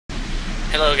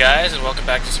Hello guys, and welcome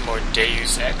back to some more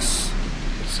Deus Ex.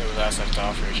 So last left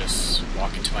off, we were just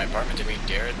walking to my apartment to meet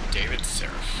David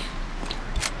Seraph.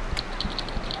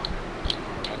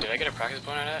 Oh, did I get a practice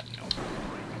point on that?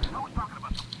 No.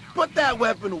 Put that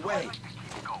weapon away.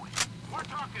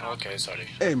 Okay, sorry.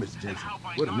 Hey, Mr. Jensen.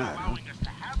 What a night, huh?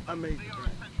 I made it.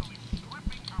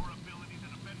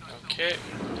 Okay,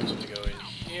 so we go in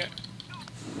here.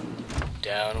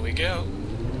 Down we go.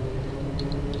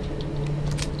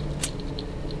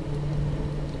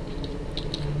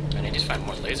 I need to find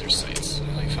more laser sights. I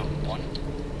only found one.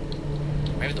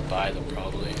 Maybe to buy them,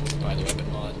 probably. Buy the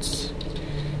weapon mods.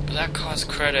 But that costs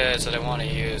credits that I want to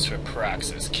use for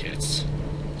Praxis kits.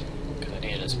 Because I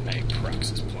need as many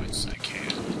Praxis points as I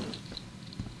can.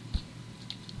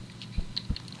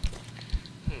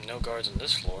 No guards on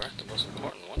this floor, the most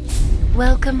important one.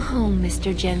 Welcome home,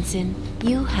 Mr. Jensen.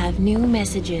 You have new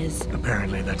messages.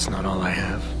 Apparently that's not all I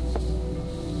have.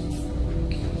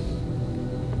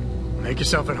 Make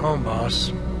yourself at home,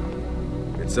 boss.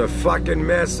 It's a fucking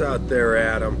mess out there,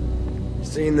 Adam.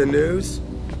 Seen the news?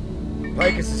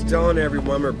 Picus is telling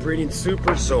everyone we're breeding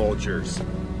super soldiers.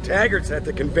 Taggart's at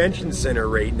the convention center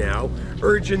right now,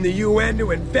 urging the UN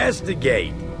to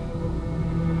investigate.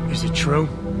 Is it true?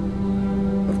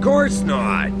 Of course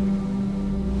not.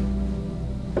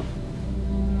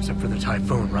 Except for the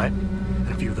Typhoon, right? And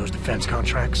a few of those defense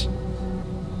contracts.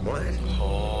 What?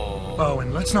 Oh,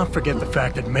 and let's not forget the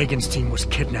fact that Megan's team was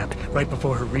kidnapped right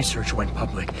before her research went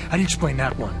public. How do you explain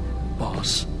that one,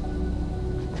 boss?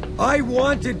 I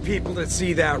wanted people to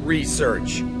see that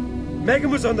research. Megan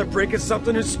was on the brink of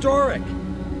something historic.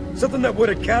 Something that would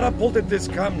have catapulted this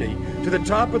company to the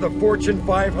top of the Fortune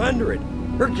 500.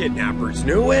 Her kidnappers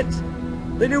knew it.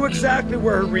 They knew exactly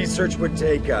where her research would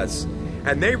take us.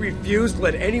 And they refused to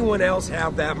let anyone else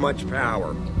have that much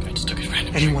power. I just took it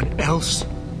random. Anyone else?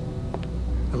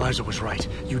 Eliza was right.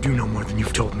 You do know more than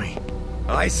you've told me.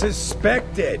 I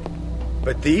suspected.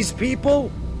 But these people?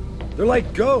 They're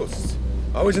like ghosts.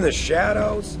 Always in the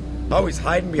shadows. Always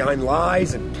hiding behind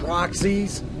lies and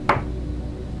proxies.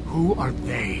 Who are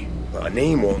they? A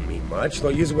name won't mean much.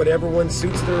 They'll use whatever one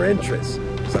suits their interests.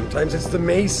 Sometimes it's the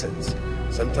Masons.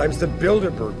 Sometimes the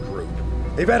Bilderberg Group.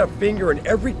 They've had a finger in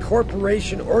every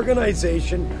corporation,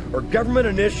 organization, or government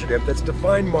initiative that's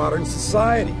defined modern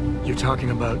society. You're talking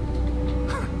about...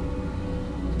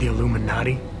 the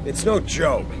Illuminati? It's no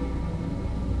joke.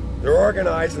 They're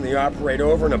organized and they operate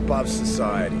over and above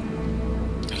society.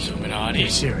 Illuminati. You're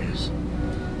serious?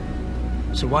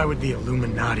 So why would the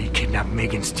Illuminati kidnap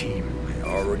Megan's team? I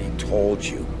already told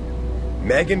you.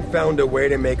 Megan found a way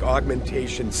to make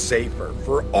augmentation safer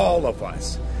for all of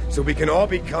us. So we can all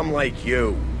become like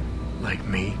you. Like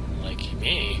me? Like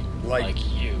me? Like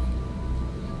you.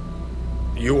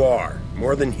 You are.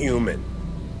 More than human.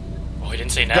 Oh, he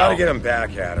didn't say now. Gotta get him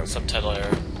back, Adam. Subtitle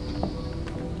error.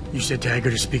 You said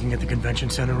Taggart is speaking at the convention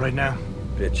center right now?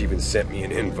 Bitch even sent me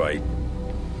an invite.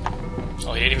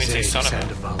 Oh, he didn't even say son of a...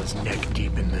 Sandoval is neck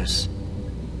deep in this.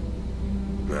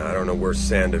 I don't know where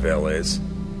Sandoval is.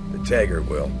 The Taggart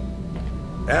will.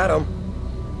 Adam,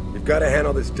 you've got to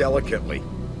handle this delicately.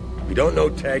 We don't know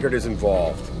Taggart is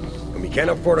involved, and we can't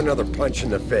afford another punch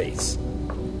in the face.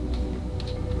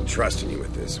 I'm trusting you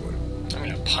with this one. I'm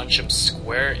gonna punch him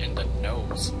square in the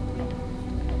nose.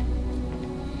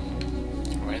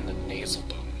 Right in the nasal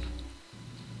bone.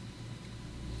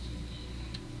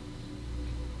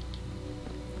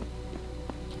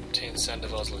 Obtain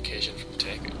Sandoval's location from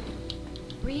Taggart.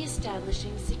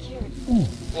 Re-establishing security.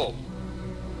 Whoa.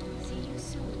 See you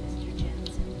soon, Mr.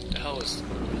 Jensen. The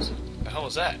hell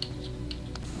was that?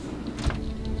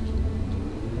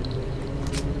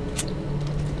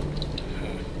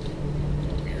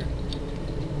 Weird.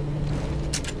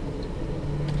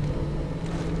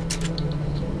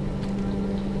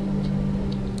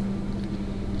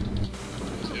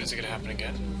 Is it gonna happen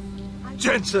again?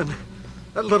 Jensen!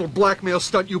 That little blackmail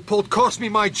stunt you pulled cost me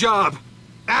my job!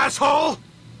 Asshole!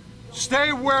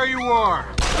 Stay where you are!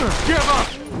 Give up!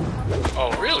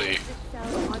 Oh, really?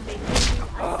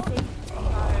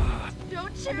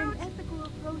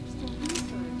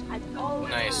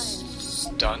 Nice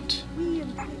stunt. We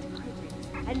invite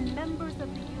critics and members of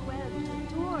the UN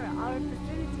to tour our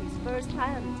facilities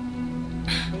firsthand.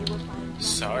 They will find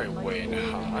Sorry, Wayne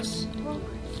Haas.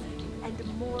 progress and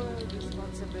moral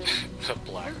responsibility. The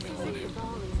blackmail on him.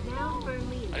 Ball is now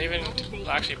firmly in I didn't even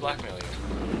actually blackmail you.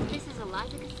 This is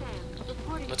Eliza Cassam,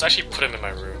 reporting. Let's actually put him in my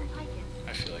room.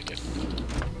 I feel like it.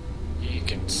 He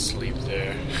can sleep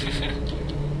there.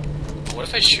 But what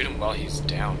if I shoot him while he's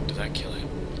down? Does that kill him?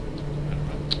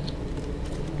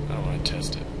 I don't want to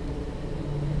test it.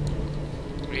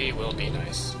 We will be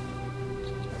nice.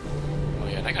 Oh,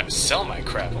 man, I gotta sell my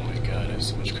crap. Oh my god, I have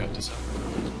so much crap to sell.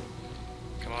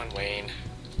 Come on, Wayne.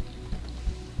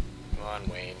 Come on,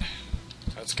 Wayne.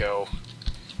 Let's go.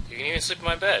 You can even sleep in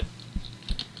my bed.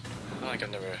 I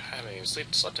haven't even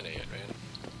slept in it yet, man.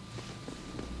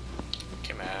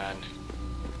 Come on.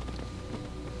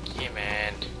 Come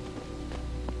on.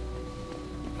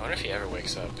 I wonder if he ever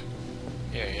wakes up.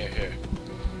 Here.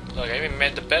 Look, I even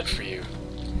made the bed for you.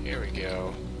 Here we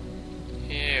go.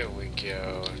 Here we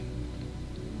go.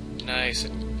 Nice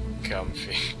and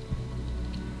comfy.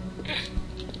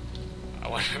 I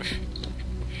wonder if...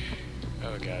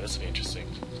 Oh god, this will be interesting.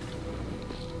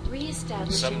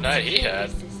 Some night he had.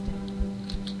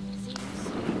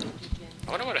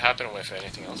 I wonder what happened with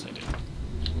anything else I did.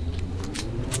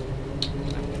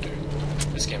 I wonder.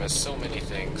 This game has so many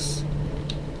things.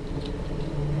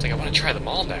 It's like I want to try them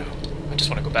all now. I just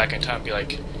want to go back in time and be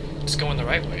like, just going the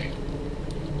right way.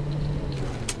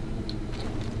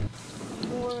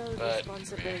 But,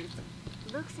 man.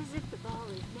 Looks as if the ball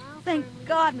is now. Thank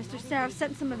God Mr. Sarah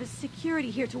sent some of his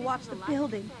security here to watch the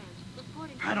building.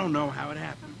 I don't know how it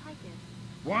happened.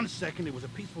 1 second it was a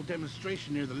peaceful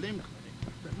demonstration near the limb clinic.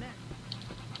 The next.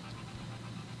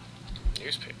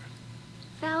 Newspaper.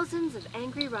 Thousands of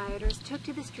angry rioters took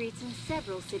to the streets in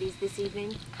several cities this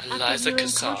evening after Eliza viewing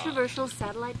Kassar. controversial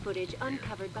satellite footage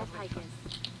uncovered by Picus.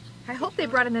 I hope they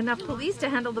brought in enough police to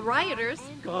handle the rioters.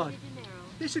 God.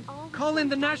 They should call in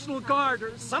the National Guard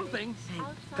or something. Thank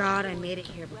God I made it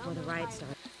here before the riot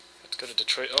started. Let's go to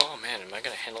Detroit. Oh man, am I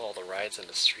gonna handle all the riots in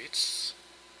the streets?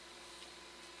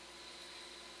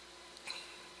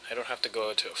 I don't have to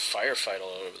go to a firefight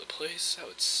all over the place. That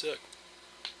would suck.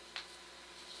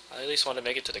 I at least want to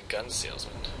make it to the gun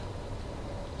salesman.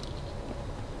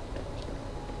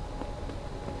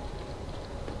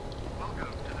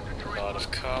 A lot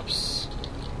of cops.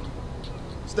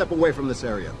 Step away from this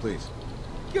area, please.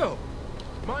 Yo,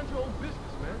 mind your own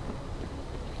business, man.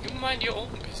 You mind your own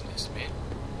business, man.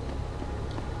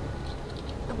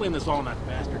 Don't blame this all on that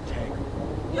bastard tank.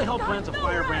 Who the hell plans a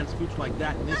firebrand speech like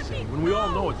that in this city when we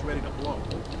all know it's ready to blow?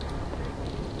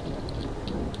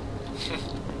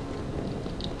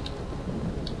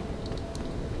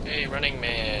 Hey, Running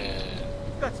Man.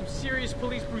 We've got some serious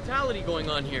police brutality going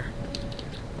on here.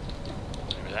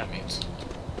 Whatever that means.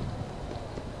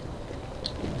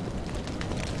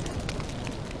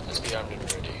 Let's be armed and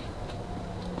ready.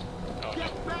 Oh no.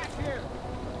 Get back here!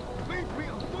 Leave me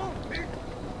alone, bitch!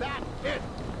 That's it!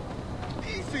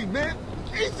 Easy, man!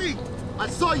 Easy! I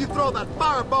saw you throw that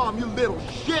firebomb, you little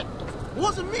shit!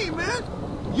 Wasn't me, man!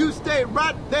 You stay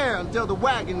right there until the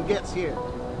wagon gets here.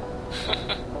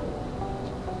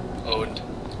 Owned.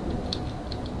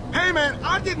 Hey, man,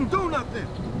 I didn't do nothing!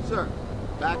 Sir,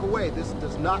 back away. This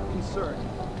does not concern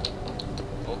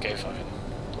you. Okay, fine.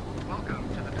 Welcome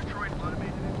to the Detroit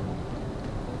Automated.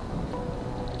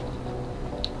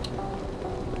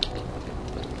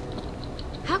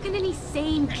 How can any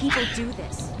sane people do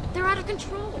this? They're out of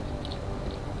control.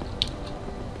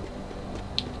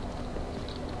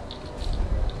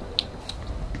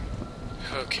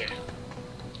 Okay.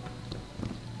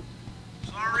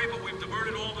 Sorry, but we've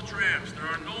diverted all the trams. There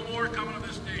are no more coming to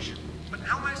this station. But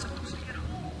how am I supposed to get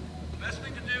home? The best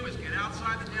thing to do is get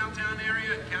outside the downtown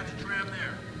area and catch a tram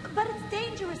there. But it's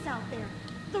dangerous out there.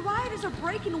 The rioters are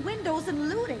breaking windows and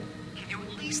looting. Can you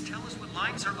at least tell us what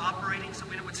lines are operating so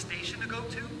we know what station to go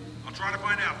to? I'll try to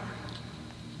find out for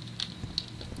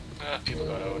you. People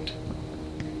got owned.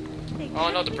 They Oh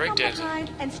no, the took me from breakdancing.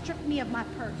 behind and stripped me of my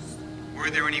purse. Were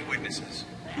there any witnesses?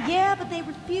 Yeah, but they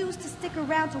refused to stick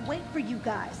around to wait for you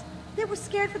guys. They were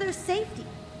scared for their safety.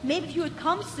 Maybe if you had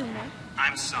come sooner.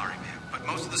 I'm sorry, ma'am, but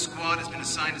most of the squad has been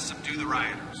assigned to subdue the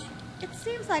rioters. It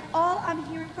seems like all I'm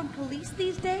hearing from police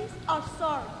these days are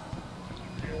sorry.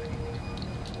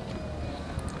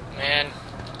 Man,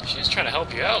 she's trying to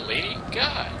help you out, lady.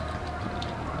 God.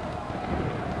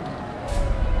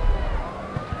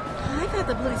 I thought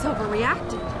the police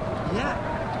overreacted. Yeah,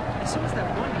 as soon as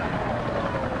that one guy...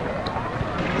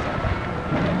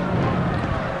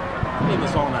 Blame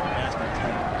this all on that bastard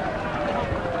tank.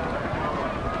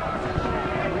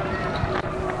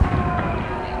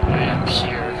 I am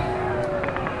here.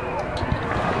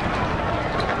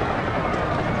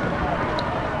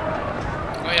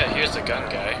 Oh yeah, here's the gun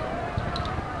guy.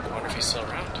 I wonder if he's still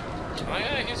around. Oh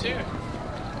yeah, he's here.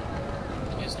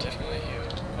 He's definitely here.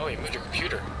 Oh, you moved your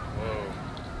computer. Whoa.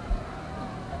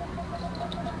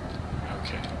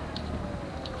 Okay.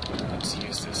 Let's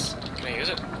use this. Can I use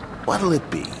it? What'll it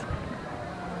be?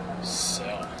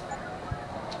 Sell.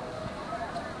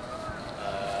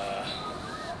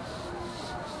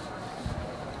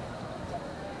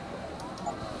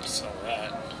 Sell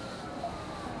that.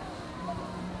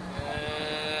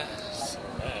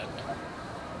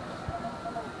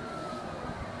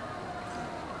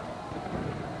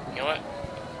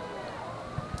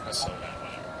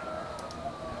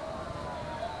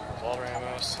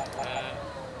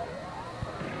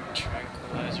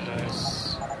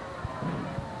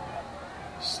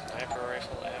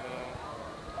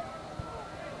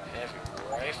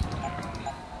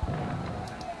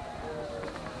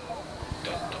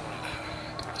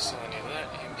 that.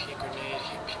 EMP grenade,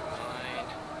 EMP mine.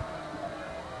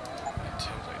 And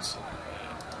templates on that.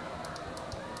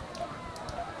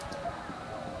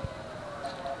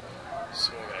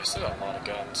 So I still got a lot of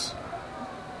guns.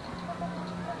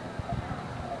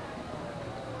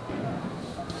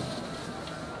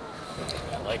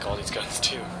 I like all these guns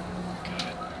too.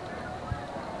 God.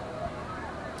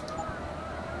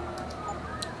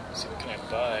 So what can I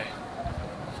buy?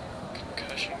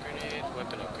 Concussion grenade,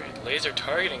 weapon upgrade, laser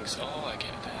targeting. Oh, I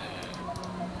get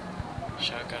that.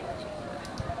 Shotgun revolver.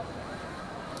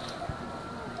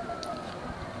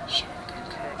 Shotgun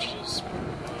cartridges.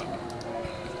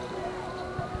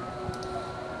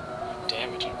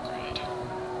 Damage upgrade.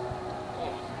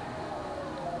 Oh.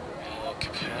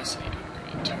 Capacity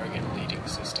upgrade. Target leading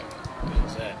system. What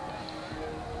is that?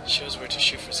 Shows where to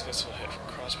shoot for successful hit from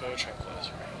crossbow,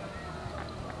 tranquilizer.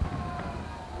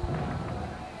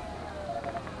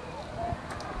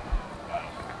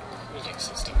 Cooling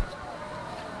system.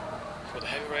 For the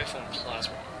heavy rifle and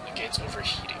plasma, negates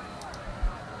overheating.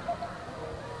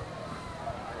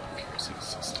 Piercing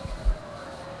system.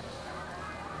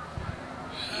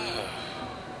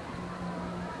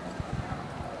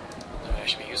 That might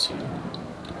actually be useful.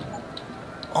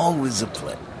 Always a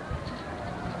play.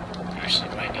 Actually,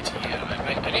 I might need to.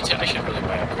 Yeah, I should really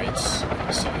buy upgrades.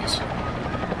 It's so useful.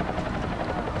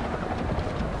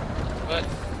 What?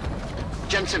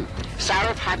 Jensen,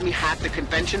 Sarif had me hack the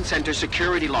convention center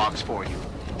security logs for you.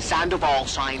 Sandoval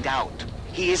signed out.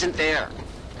 He isn't there.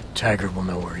 Taggart will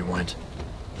know where he went.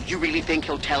 You really think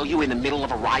he'll tell you in the middle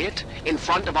of a riot? In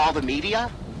front of all the media?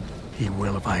 He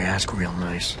will if I ask real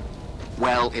nice.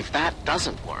 Well, if that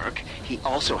doesn't work, he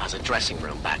also has a dressing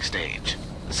room backstage.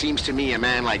 Seems to me a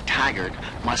man like Taggart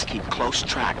must keep close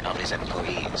track of his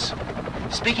employees.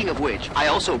 Speaking of which, I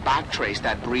also backtraced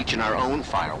that breach in our own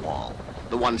firewall.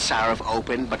 The one Sarif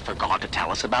opened but forgot to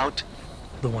tell us about.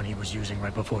 The one he was using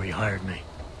right before he hired me.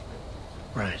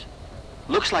 Right.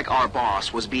 Looks like our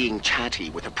boss was being chatty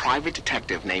with a private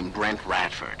detective named Brent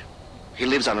Radford. He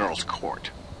lives on Earl's Court.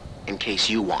 In case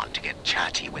you want to get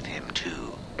chatty with him,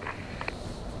 too.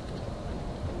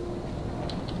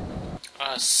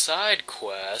 A side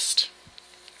quest.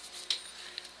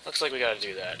 Looks like we gotta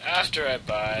do that after I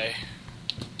buy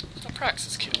a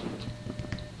Praxis kit.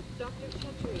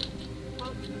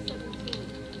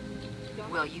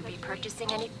 Will you be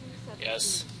purchasing any?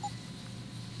 Yes.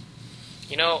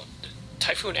 You know,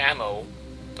 Typhoon ammo,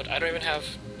 but I don't even have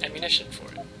ammunition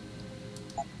for it.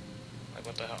 Like,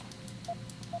 what the hell?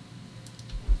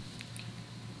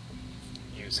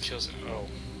 Use kills. Oh.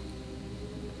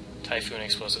 Typhoon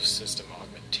explosive system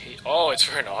augmentation. Oh, it's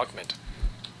for an augment.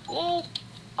 Lol.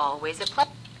 Always a play.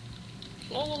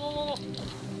 Lol.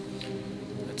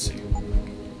 Let's see.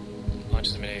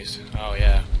 Launches minis. Oh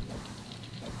yeah.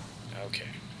 Okay.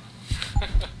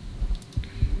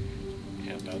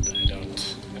 Yeah, about that. I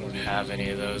don't have any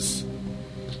of those.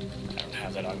 I don't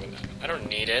have that augment. I don't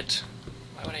need it.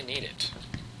 Why would I need it?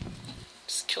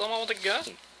 Just kill them all with a gun.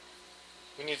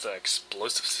 Who needs an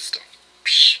explosive system?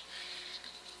 Psh.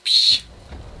 Psh.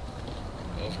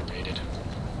 Overrated.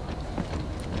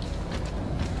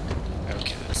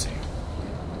 Okay, let's see.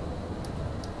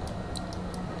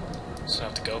 So I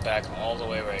have to go back all the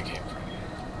way where I came from.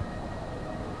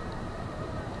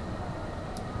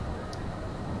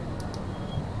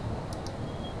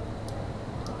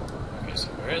 Okay, so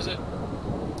where is it?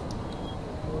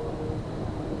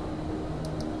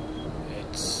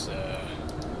 It's,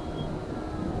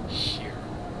 here.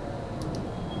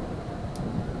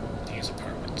 These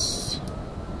apartments.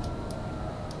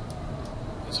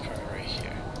 This apartment right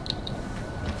here.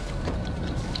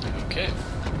 Okay.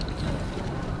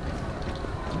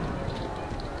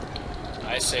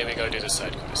 I say we go do the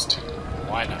side quest.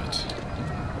 Why not?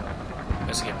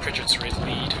 Let's get Pritchard's Reed.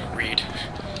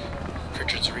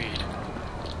 Pritchard's Reed.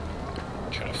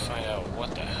 Trying to find out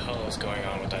what the hell is going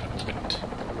on with that opened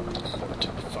port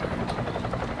fire.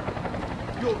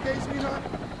 You okay, sweetheart?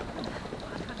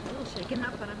 I'm a little shaken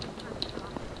up, but I'm just trying to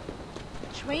talk.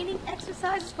 Training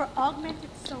exercises for augmented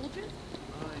soldiers?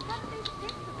 How do they think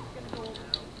that it's going to go over?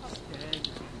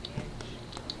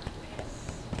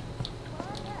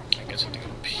 I guess we have to go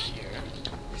up here.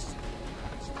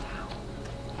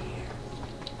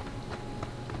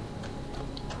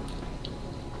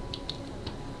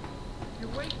 You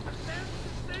wait for them to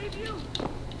save you?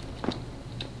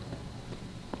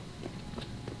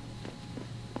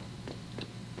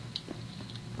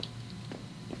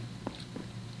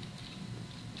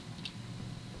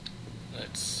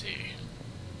 Let's see.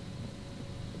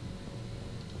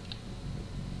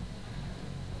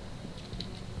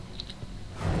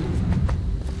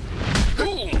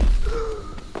 Boom!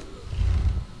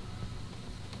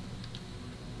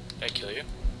 kill you?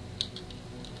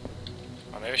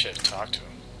 Or maybe I should talk to him.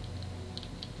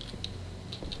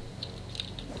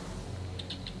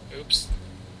 Oops.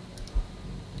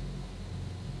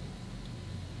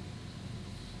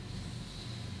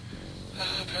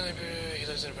 Apparently he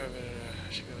lives in an apartment.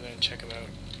 I should go over there and check him out.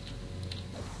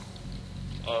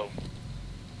 Oh.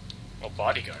 Oh,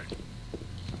 bodyguard.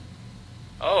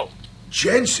 Oh.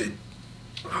 Jensen?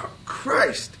 Oh,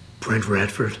 Christ. Brent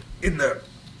Radford? In the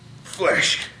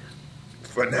flesh.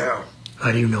 For now.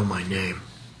 How do you know my name?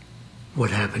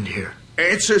 What happened here?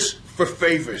 Answers for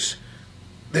favors.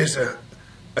 There's a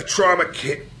trauma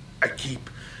kit I keep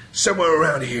somewhere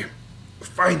around here.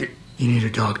 Find it. You need a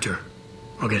doctor.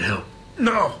 I'll get help.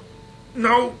 No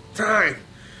time.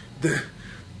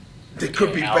 They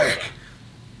could be back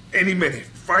any minute.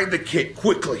 Find the kit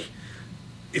quickly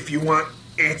if you want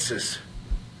answers.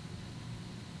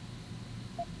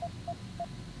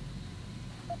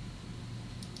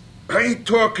 I ain't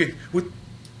talking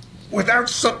without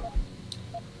some.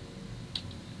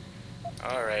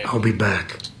 All right. I'll be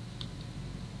back.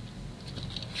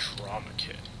 Trauma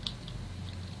kit.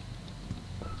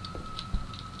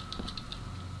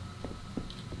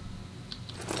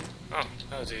 Oh,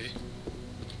 that was easy.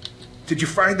 Did you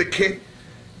find the kit?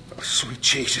 Oh, sweet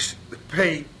Jesus. The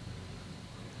pain.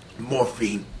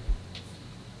 Morphine.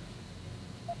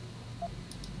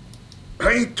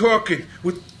 I ain't talking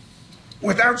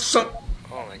without some.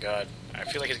 Oh my god. I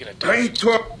feel like he's gonna I die. ain't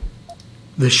talking.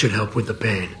 This should help with the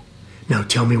pain. Now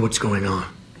tell me what's going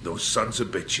on. Those sons of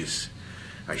bitches.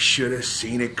 I should have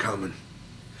seen it coming.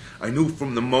 I knew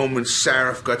from the moment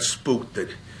Sarif got spooked that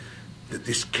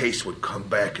this case would come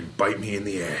back and bite me in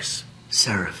the ass.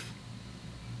 Sarif.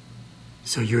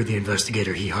 So you're the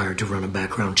investigator he hired to run a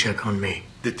background check on me?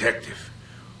 Detective.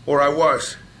 Or I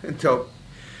was. Until...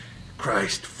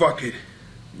 Christ, fuck it.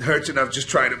 It hurts enough just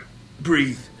trying to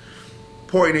breathe.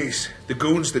 Point is, the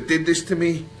goons that did this to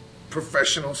me,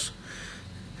 professionals.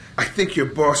 I think your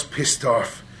boss pissed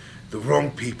off the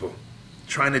wrong people,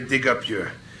 trying to dig up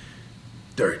your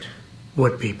dirt.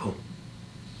 What people?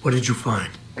 What did you find?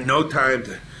 No time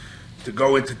to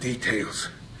go into details.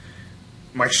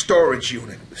 My storage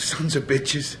unit, sons of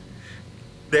bitches.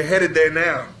 They're headed there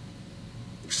now.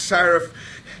 Sarif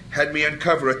had me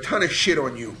uncover a ton of shit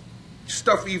on you.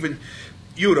 Stuff even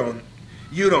you don't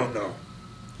know.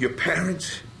 Your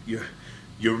parents,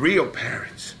 your real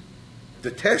parents.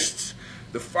 The tests,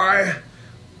 the fire.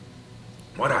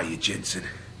 What are you, Jensen?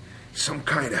 Some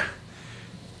kind of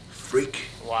freak?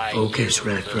 Why? Focus,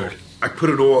 Radford. I put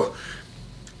it all.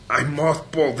 I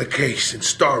mothballed the case in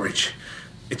storage.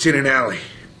 It's in an alley.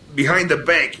 Behind the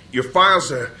bank. Your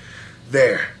files are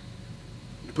there.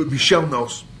 But Michelle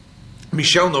knows.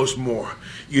 Michelle knows more.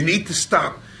 You need to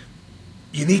stop.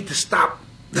 You need to stop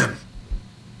them.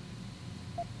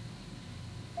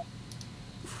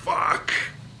 Fuck.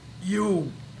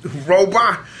 You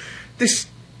robot. This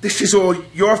is all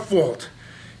your fault.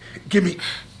 Give me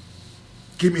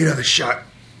another shot.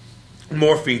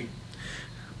 Morphine.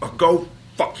 Or go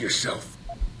fuck yourself.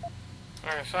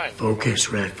 Alright, fine. Focus,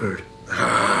 Radford.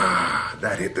 Ah,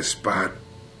 that hit the spot.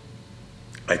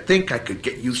 I think I could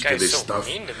get used to this so stuff.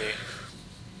 Mean to me.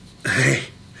 Hey,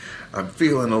 I'm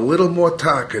feeling a little more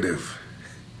talkative.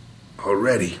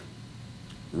 Already.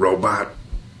 Robot.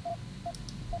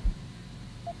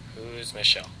 Who's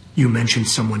Michelle? You mentioned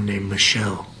someone named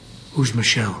Michelle. Who's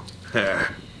Michelle?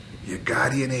 Your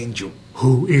guardian angel.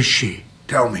 Who is she?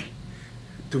 Tell me.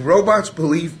 Do robots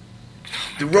believe...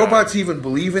 Do robots even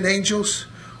believe in angels?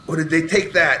 Or did they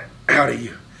take that out of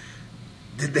you?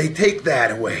 Did they take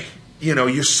that away? You know,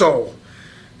 your soul.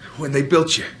 When they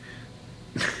built you.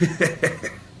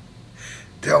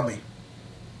 Tell me.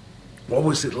 What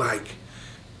was it like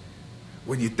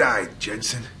when you died,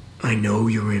 Jensen? I know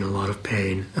you're in a lot of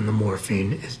pain, and the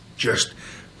morphine is... Just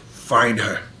find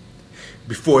her.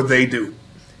 Before they do.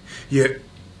 You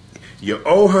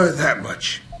owe her that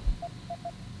much.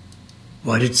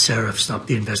 Why did Sarif stop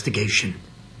the investigation?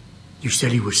 You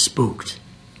said he was spooked.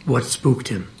 What spooked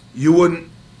him? You wouldn't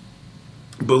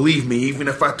believe me even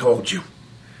if I told you.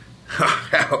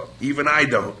 Hell, even I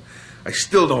don't. I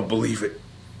still don't believe it.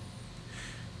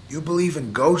 You believe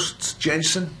in ghosts,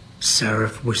 Jensen?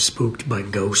 Sarif was spooked by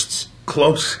ghosts?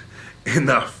 Close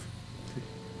enough.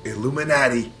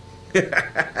 Illuminati.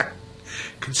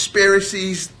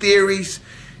 Conspiracies, theories,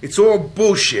 it's all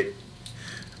bullshit.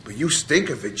 But you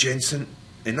stink of it, Jensen.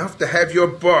 Enough to have your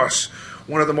boss,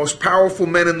 one of the most powerful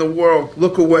men in the world,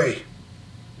 look away.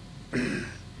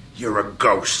 You're a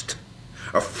ghost.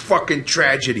 A fucking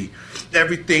tragedy.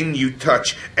 Everything you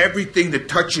touch, everything that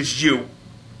touches you,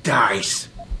 dies.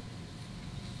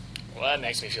 Well, that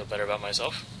makes me feel better about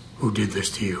myself. Who did this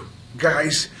to you?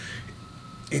 Guys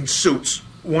in suits.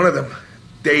 One of them,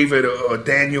 David or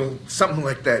Daniel, something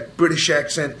like that, British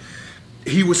accent.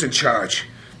 He was in charge.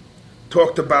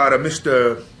 Talked about a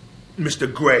Mr.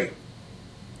 Gray.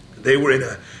 They were in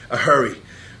a hurry.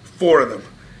 4 of them.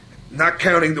 Not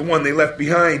counting the one they left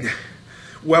behind.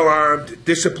 Well-armed,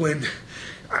 disciplined.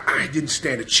 I didn't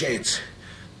stand a chance.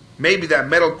 Maybe that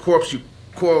metal corpse you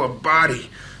call a body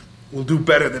will do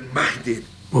better than mine did.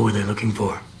 What were they looking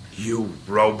for? You,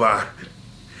 robot.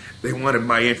 They wanted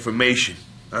my information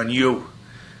on you.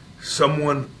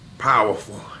 Someone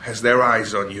powerful has their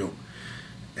eyes on you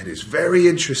and is very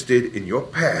interested in your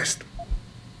past.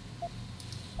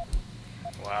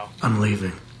 Wow. I'm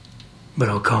leaving, but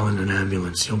I'll call in an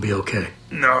ambulance. You'll be okay.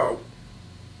 No.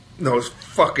 Those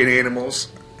fucking animals.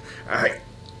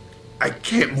 I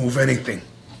can't move anything.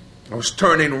 I was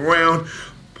turning around,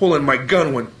 pulling my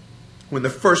gun when the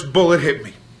first bullet hit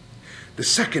me. The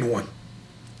second one,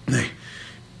 they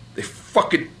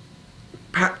fucking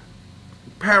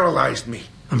paralyzed me.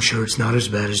 I'm sure it's not as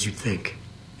bad as you think.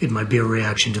 It might be a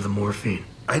reaction to the morphine.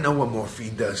 I know what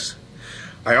morphine does.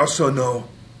 I also know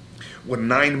what a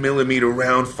 9mm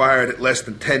round fired at less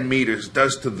than 10 meters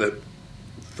does to the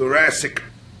thoracic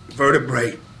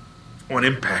vertebrae on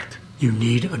impact. You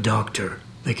need a doctor.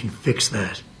 They can fix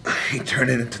that. I ain't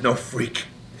turning into no freak.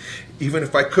 Even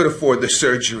if I could afford the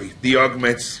surgery, the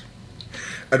augments,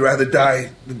 I'd rather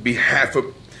die than be half a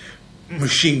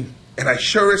machine. And I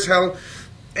sure as hell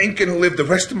ain't gonna live the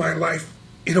rest of my life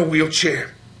in a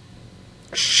wheelchair,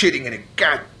 shitting in a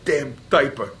goddamn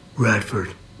diaper.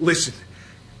 Radford. Listen,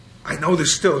 I know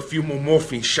there's still a few more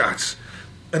morphine shots.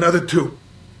 Another 2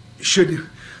 should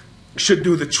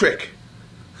do the trick.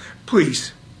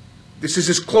 Please, this is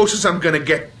as close as I'm gonna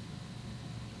get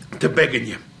to begging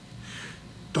you.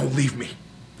 Don't leave me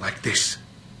like this.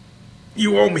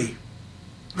 You owe me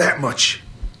that much.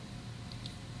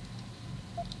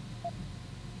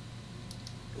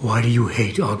 Why do you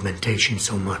hate augmentation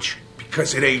so much?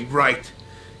 Because it ain't right.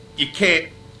 You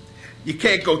can't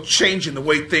go changing the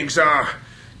way things are.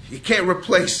 You can't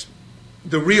replace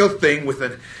the real thing with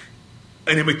an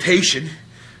imitation.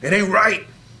 It ain't right.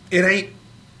 It ain't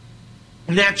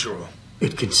natural.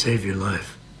 It can save your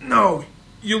life. No,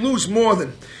 you lose more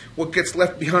than what gets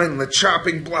left behind on the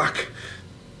chopping block.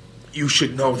 You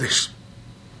should know this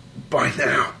by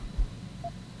now.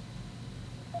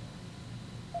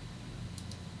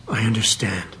 I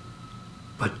understand.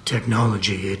 But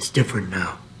technology, it's different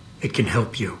now. It can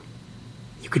help you.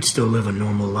 You could still live a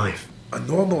normal life. A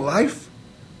normal life?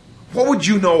 What would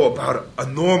you know about a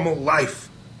normal life?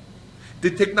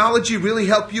 Did technology really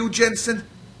help you, Jensen?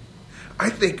 I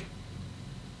think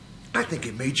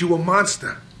it made you a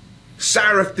monster.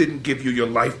 Sarif didn't give you your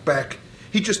life back.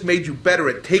 He just made you better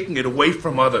at taking it away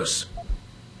from others.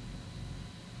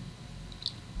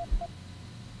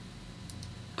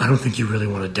 I don't think you really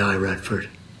want to die, Radford.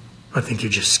 I think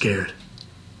you're just scared.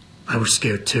 I was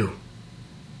scared too.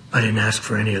 I didn't ask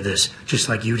for any of this, just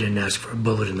like you didn't ask for a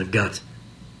bullet in the gut.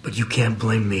 But you can't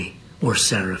blame me, or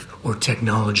Sarif, or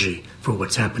technology for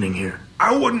what's happening here.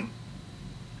 I wouldn't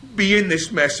be in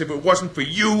this mess if it wasn't for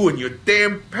you and your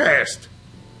damn past.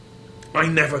 I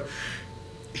never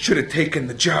should have taken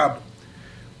the job,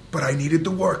 but I needed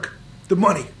the work, the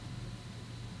money.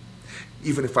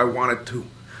 Even if I wanted to,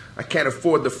 I can't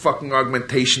afford the fucking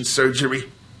augmentation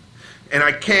surgery. And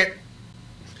I can't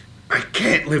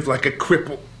live like a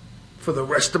cripple for the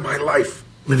rest of my life.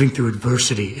 Living through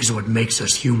adversity is what makes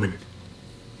us human.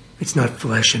 It's not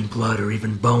flesh and blood or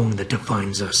even bone that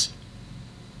defines us.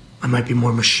 I might be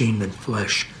more machine than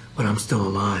flesh, but I'm still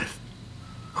alive.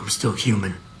 I'm still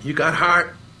human. You got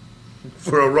heart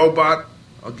for a robot.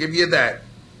 I'll give you that.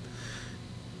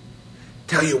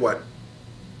 Tell you what.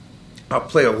 I'll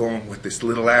play along with this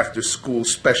little after-school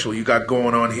special you got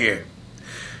going on here.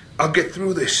 I'll get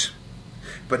through this.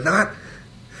 But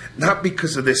not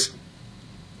because of this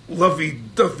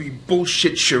lovey-dovey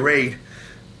bullshit charade.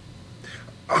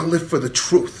 I'll live for the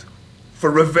truth.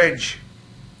 For revenge.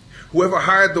 Whoever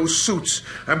hired those suits,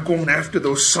 I'm going after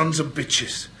those sons of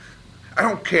bitches. I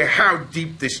don't care how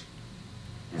deep this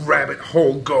rabbit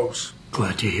hole goes.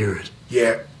 Glad to hear it.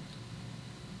 Yeah.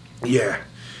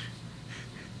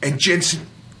 And Jensen,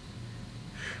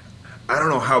 I don't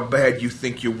know how bad you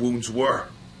think your wounds were,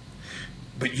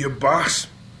 but your boss,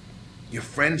 your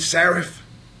friend Sarif,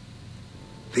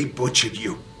 they butchered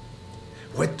you.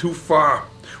 Went too far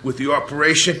with the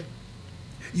operation.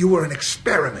 You were an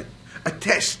experiment, a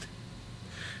test.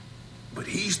 But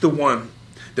he's the one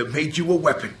that made you a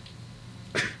weapon.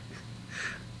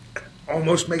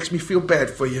 Almost makes me feel bad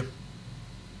for you.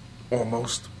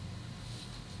 Almost.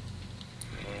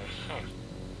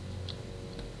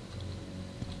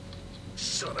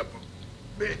 son of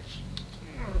a bitch.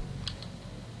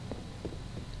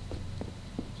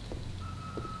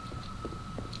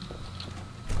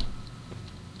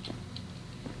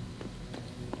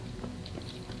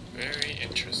 Very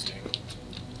interesting.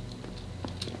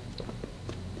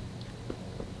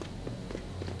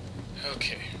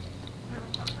 Okay.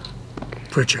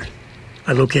 Pritchard,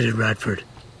 I located Radford.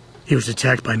 He was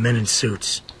attacked by men in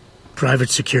suits.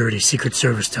 Private security, Secret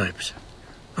Service types.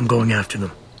 I'm going after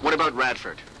them. What about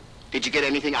Radford? Did you get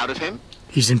anything out of him?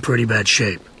 He's in pretty bad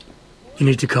shape. You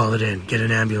need to call it in. Get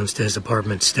an ambulance to his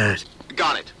apartment stat.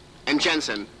 Got it. And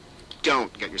Jensen,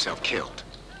 don't get yourself killed.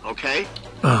 Okay?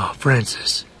 Oh,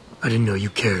 Francis. I didn't know you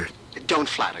cared. Don't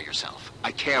flatter yourself.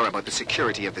 I care about the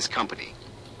security of this company.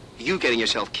 You getting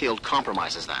yourself killed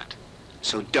compromises that.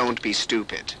 So don't be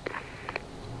stupid.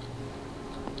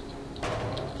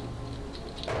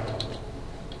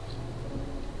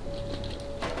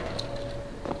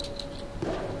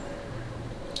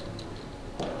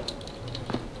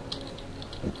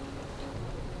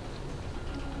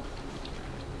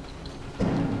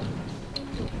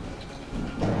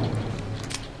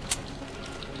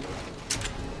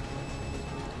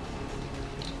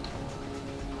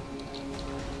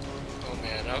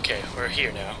 Okay, we're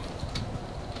here now.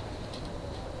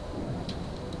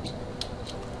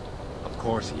 Of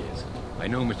course he is. I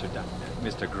know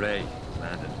Mr. Gray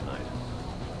landed tonight.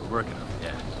 We're working on it,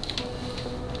 yeah.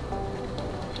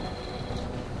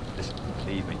 Listen,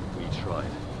 believe me, we tried.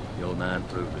 The old man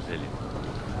proved resilient.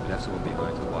 We left someone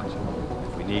behind to watch him.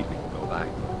 If we need, we can go back.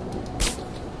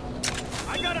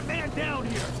 I got a man down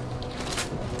here!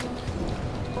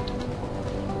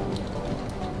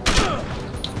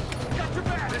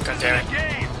 God damn it.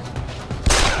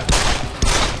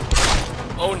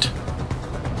 Owned.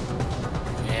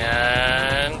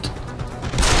 And...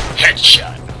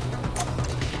 headshot.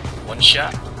 One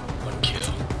shot, one kill.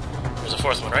 There's a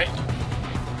fourth one, right?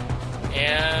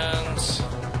 And...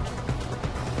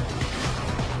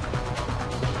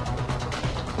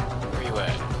 where you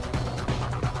at?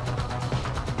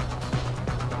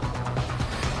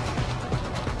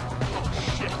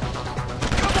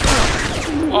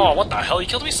 Oh, what the hell? He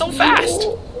killed me so fast!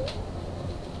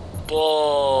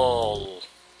 Bull.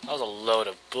 That was a load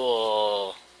of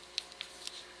bull.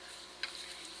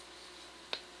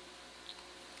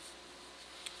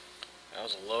 That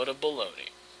was a load of baloney.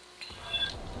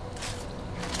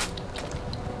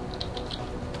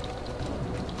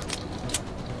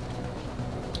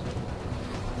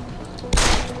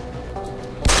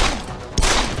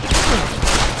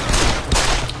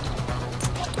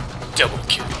 Double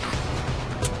kill.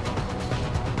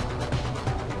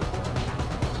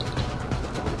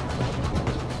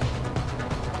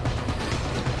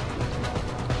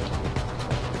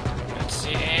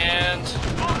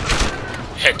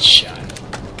 Headshot.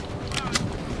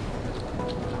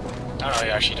 I don't know, I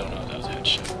actually don't know if that was a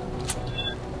headshot.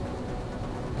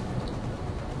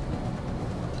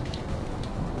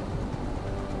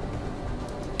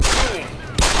 Boom.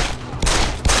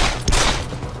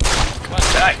 Come on,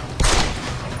 die.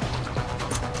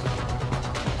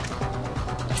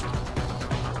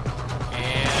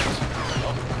 And...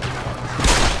 oh.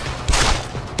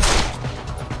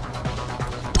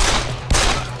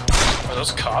 Are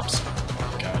those cops?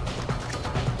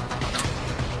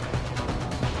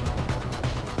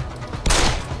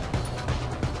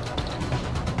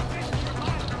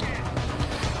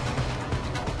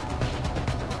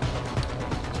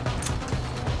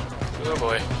 Oh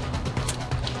boy.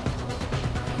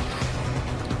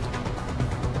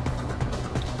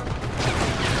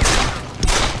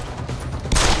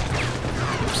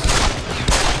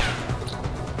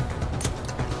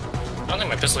 I don't think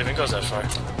my pistol even goes that far.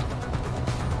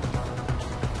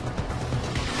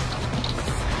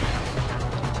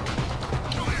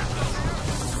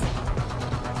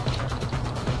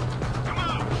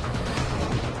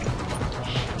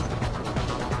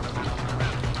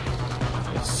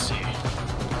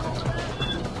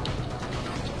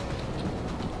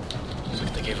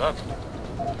 Gave up.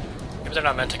 Maybe they're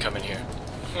not meant to come in here.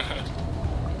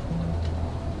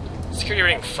 Security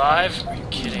rating 5? Are you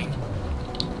kidding?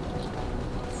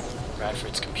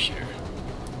 Radford's computer.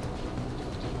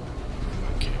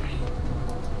 Okay.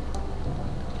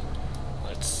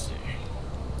 Let's see.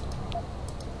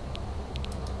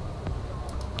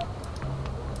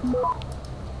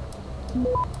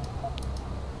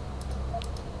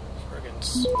 Friggin'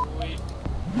 sweet.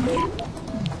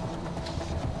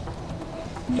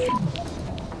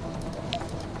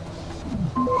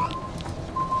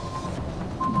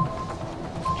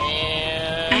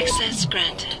 And... access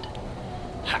granted.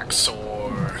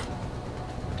 Hacksaw.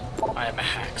 I am a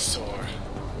hacksaw.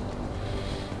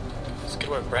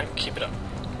 work, Brent. Keep it up.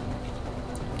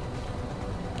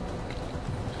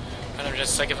 And I'm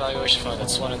just psych evaluation found that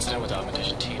SWAT incident with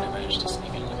augmentation T, and I managed to sneak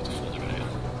in and look at the folder video.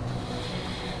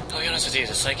 I'll be honest with you,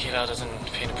 the psych eval doesn't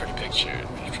paint a pretty picture.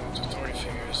 Authority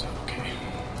figures, okay.